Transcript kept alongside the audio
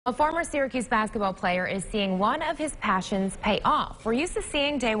A former Syracuse basketball player is seeing one of his passions pay off. We're used to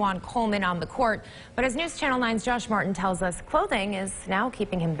seeing Dajuan Coleman on the court, but as News Channel 9's Josh Martin tells us, clothing is now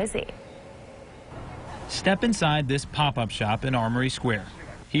keeping him busy. Step inside this pop-up shop in Armory Square.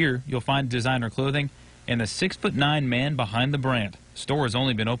 Here, you'll find designer clothing and the 6'9" man behind the brand. The store has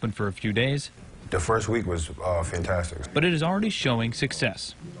only been open for a few days. The first week was fantastic. But it is already showing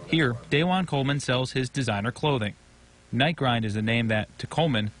success. Here, Dajuan Coleman sells his designer clothing. Night Grind is a name that, to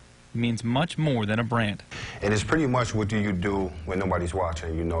Coleman, means much more than a brand. And it's pretty much what do you do when nobody's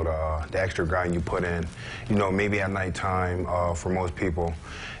watching, you know, the extra grind you put in, you know, maybe at nighttime for most people.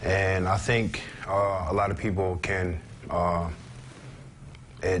 And I think a lot of people can,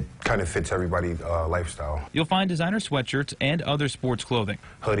 it kind of fits everybody's lifestyle. You'll find designer sweatshirts and other sports clothing.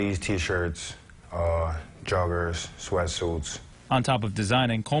 Hoodies, T-shirts, joggers, sweatsuits. On top of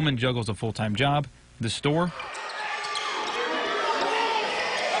designing, Coleman juggles a full-time job, the store,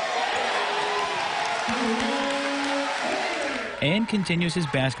 and continues his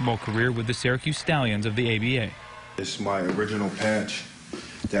basketball career with the Syracuse Stallions of the ABA. It's my original patch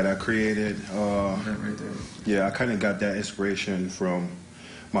that I created. Right there. Yeah, I kind of got that inspiration from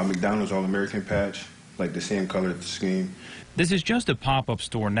my McDonald's All-American patch, like the same color scheme. This is just a pop-up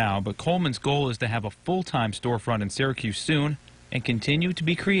store now, but Coleman's goal is to have a full-time storefront in Syracuse soon and continue to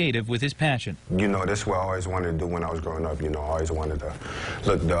be creative with his passion. You know, this is what I always wanted to do when I was growing up. You know, I always wanted to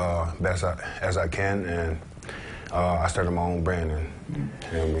look the best as I can, and I started my own brand,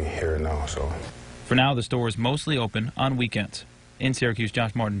 and we're here now. So, for now, the store is mostly open on weekends. In Syracuse,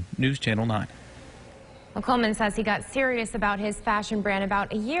 Josh Martin, News Channel 9. Well, Coleman says he got serious about his fashion brand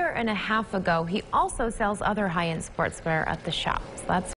about a year and a half ago. He also sells other high-end sportswear at the shop. So that's